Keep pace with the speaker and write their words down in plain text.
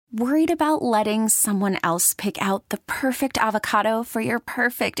Worried about letting someone else pick out the perfect avocado for your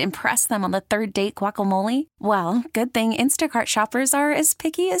perfect impress them on the third date guacamole? Well, good thing Instacart shoppers are as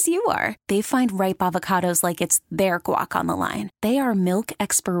picky as you are. They find ripe avocados like it's their guac on the line. They are milk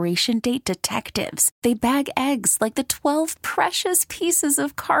expiration date detectives. They bag eggs like the 12 precious pieces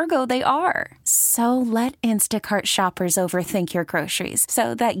of cargo they are. So let Instacart shoppers overthink your groceries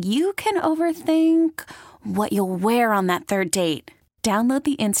so that you can overthink what you'll wear on that third date. Download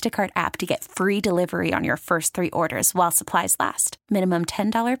the Instacart app to get free delivery on your first 3 orders while supplies last. Minimum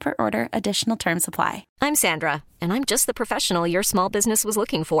 $10 per order. Additional terms apply. I'm Sandra, and I'm just the professional your small business was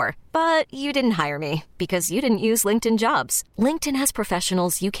looking for. But you didn't hire me because you didn't use LinkedIn Jobs. LinkedIn has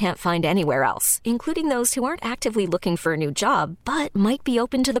professionals you can't find anywhere else, including those who aren't actively looking for a new job, but might be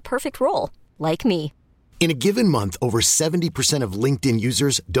open to the perfect role, like me. In a given month, over 70% of LinkedIn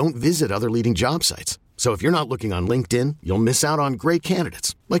users don't visit other leading job sites. So if you're not looking on LinkedIn, you'll miss out on great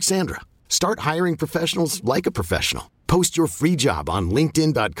candidates like Sandra. Start hiring professionals like a professional. Post your free job on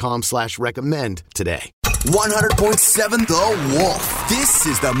linkedin.com/recommend today. 100.7 The Wolf. This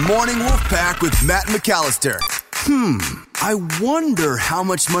is the Morning Wolf Pack with Matt McAllister. I wonder how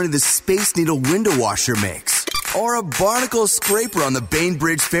much money the Space Needle window washer makes. Or a barnacle scraper on the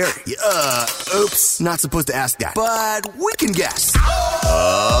Bainbridge Ferry. Oops, not supposed to ask that. But we can guess.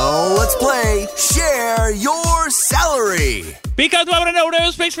 Let's play Share Your Salary. Because I want to know what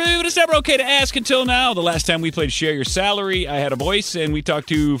aerospace for you, but it's never okay to ask until now. The last time we played Share Your Salary, I had a voice, and we talked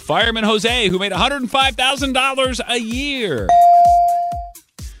to Fireman Jose, who made $105,000 a year.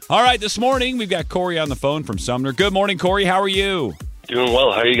 All right, this morning, we've got Corey on the phone from Sumner. Good morning, Corey. How are you? Doing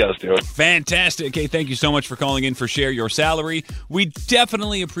well. How are you guys doing? Fantastic. Okay, thank you so much for calling in for Share Your Salary. We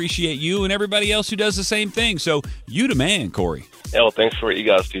definitely appreciate you and everybody else who does the same thing. So you the man, Corey. Yeah, well, thanks for what you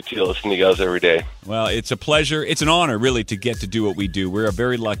guys do, too. I listen to you guys every day. Well, it's a pleasure. It's an honor, really, to get to do what we do. We're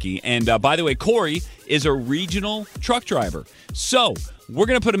very lucky. And by the way, Corey is a regional truck driver. So we're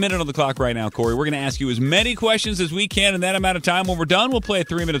going to put a minute on the clock right now, Corey. We're going to ask you as many questions as we can in that amount of time. When we're done, we'll play a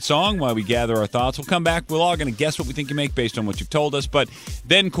 3-minute song while we gather our thoughts. We'll come back. We're all going to guess what we think you make based on what you've told us. But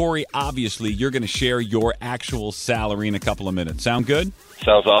then, Corey, obviously, you're going to share your actual salary in a couple of minutes. Sound good?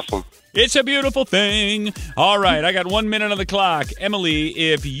 Sounds awesome. It's a beautiful thing. All right, I got 1 minute on the clock. Emily,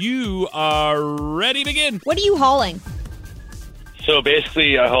 if you are ready, begin. What are you hauling? So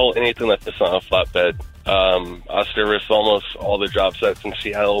basically, I haul anything that fits on a flatbed. I service almost all the job sites in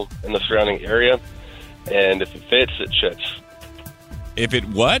Seattle and the surrounding area. And if it fits, it ships. If it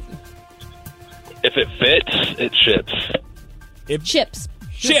what? If it fits, it ships. Chips.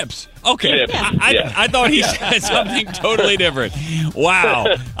 Chips. Okay. Chips. I thought he said something totally different. Wow.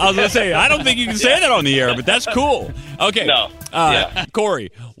 I was going to say, I don't think you can say that on the air, but that's cool. Okay. No.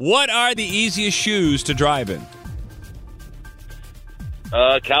 Corey, what are the easiest shoes to drive in?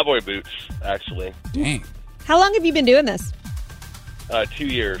 Cowboy boots, actually. Dang. How long have you been doing this? 2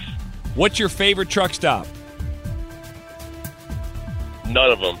 years. What's your favorite truck stop? None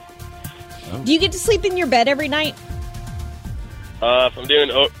of them. Do you get to sleep in your bed every night? If I'm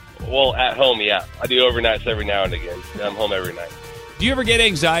doing, at home, yeah. I do overnights every now and again. I'm home every night. Do you ever get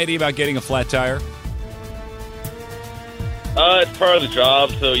anxiety about getting a flat tire? It's part of the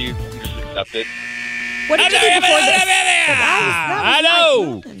job, so you just accept it. What did you do before this? I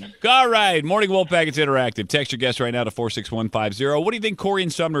know. All right. Morning Wolfpack, it's interactive. Text your guest right now to 46150. What do you think Corey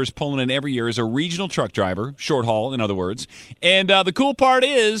and Sumner is pulling in every year as a regional truck driver, short haul, in other words? And the cool part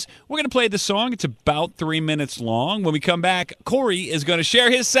is we're going to play this song. It's about 3 minutes long. When we come back, Corey is going to share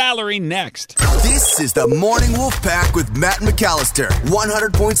his salary next. This is the Morning Wolf Pack with Matt McAllister.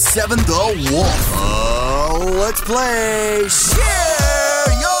 100.7 The Wolf. Let's play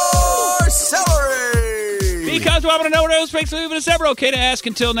Share Your Salary. Because we want to know what else makes it, but it's never okay to ask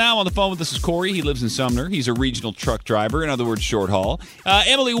until now. On the phone with us is Corey. He lives in Sumner. He's a regional truck driver, in other words, short haul.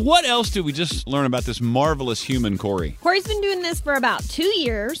 Emily, what else did we just learn about this marvelous human, Corey? Corey's been doing this for about 2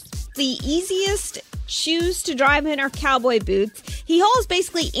 years. The easiest shoes to drive in are cowboy boots. He hauls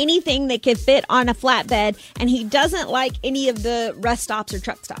basically anything that could fit on a flatbed, and he doesn't like any of the rest stops or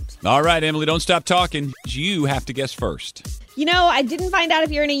truck stops. All right, Emily, don't stop talking. You have to guess first. You know, I didn't find out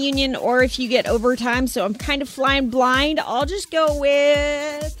if you're in a union or if you get overtime, so I'm kind of flying blind. I'll just go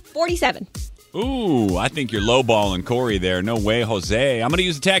with 47. Ooh, I think you're lowballing Corey there. No way, Jose. I'm going to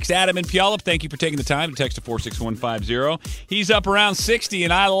use the text Adam in Puyallup. Thank you for taking the time to text to 46150. He's up around 60,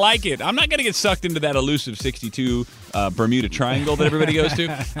 and I like it. I'm not going to get sucked into that elusive 62 Bermuda Triangle that everybody goes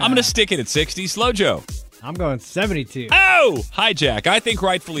to. I'm going to stick it at 60. Slow Joe. I'm going 72. Oh, hi, Jack. I think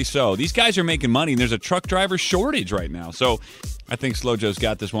rightfully so. These guys are making money, and there's a truck driver shortage right now. So I think Slow Joe's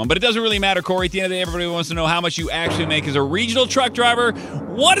got this one. But it doesn't really matter, Corey. At the end of the day, everybody wants to know how much you actually make as a regional truck driver.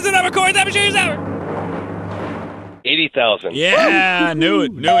 What is the number, Corey? That machine is number. 80,000. Yeah, knew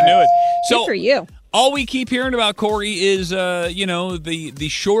it. So, Good for you. all we keep hearing about, Corey, is, the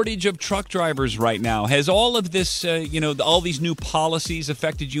shortage of truck drivers right now. Has all of this, all these new policies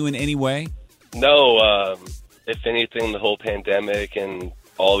affected you in any way? No, if anything, the whole pandemic and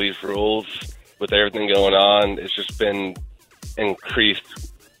all these rules with everything going on, it's just been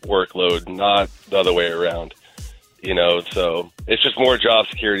increased workload, not the other way around. So it's just more job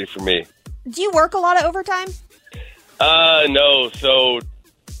security for me. Do you work a lot of overtime? No. So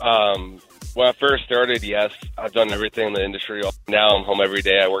when I first started, yes, I've done everything in the industry. Now I'm home every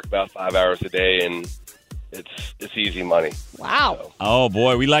day. I work about 5 hours a day, and it's easy money. Wow. So. Oh,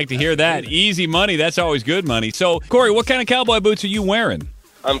 boy, we like to hear that. Easy money. That's always good money. So, Corey, what kind of cowboy boots are you wearing?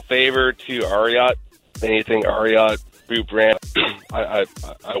 I'm favored to Ariat. Anything Ariat boot brand, I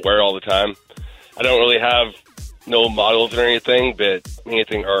wear all the time. I don't really have no models or anything, but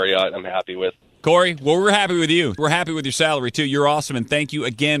anything Ariat I'm happy with. Corey, well, we're happy with you. We're happy with your salary, too. You're awesome, and thank you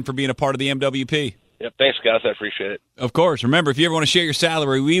again for being a part of the MWP. Yep, thanks, guys. I appreciate it. Of course. Remember, if you ever want to share your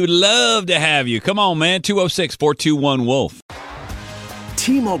salary, we would love to have you. Come on, man. 206-421-WOLF.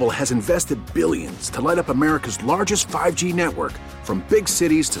 T-Mobile has invested billions to light up America's largest 5G network, from big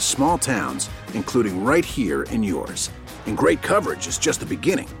cities to small towns, including right here in yours. And great coverage is just the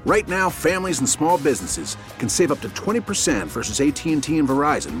beginning. Right now, families and small businesses can save up to 20% versus AT&T and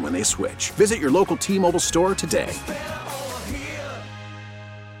Verizon when they switch. Visit your local T-Mobile store today.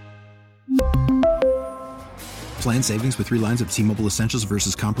 Plan savings with 3 lines of T-Mobile Essentials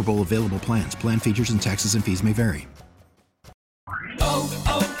versus comparable available plans. Plan features and taxes and fees may vary.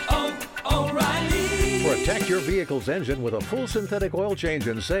 Protect your vehicle's engine with a full synthetic oil change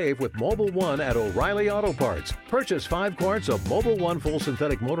and save with Mobil 1 at O'Reilly Auto Parts. Purchase 5 quarts of Mobil 1 full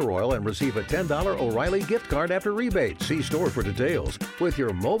synthetic motor oil and receive a $10 O'Reilly gift card after rebate. See store for details. With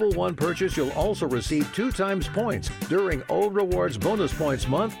your Mobil 1 purchase, you'll also receive 2 times points during O Rewards Bonus Points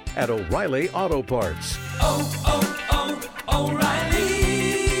Month at O'Reilly Auto Parts. O'Reilly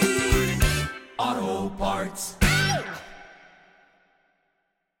Auto Parts.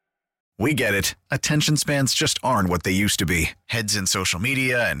 We get it. Attention spans just aren't what they used to be. Heads in social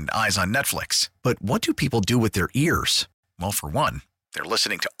media and eyes on Netflix. But what do people do with their ears? Well, for one, they're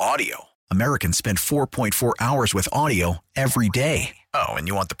listening to audio. Americans spend 4.4 hours with audio every day. Oh, and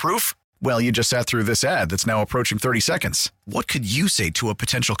you want the proof? Well, you just sat through this ad that's now approaching 30 seconds. What could you say to a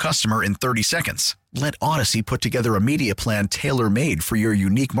potential customer in 30 seconds? Let Odyssey put together a media plan tailor-made for your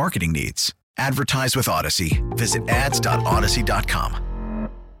unique marketing needs. Advertise with Odyssey. Visit ads.odyssey.com.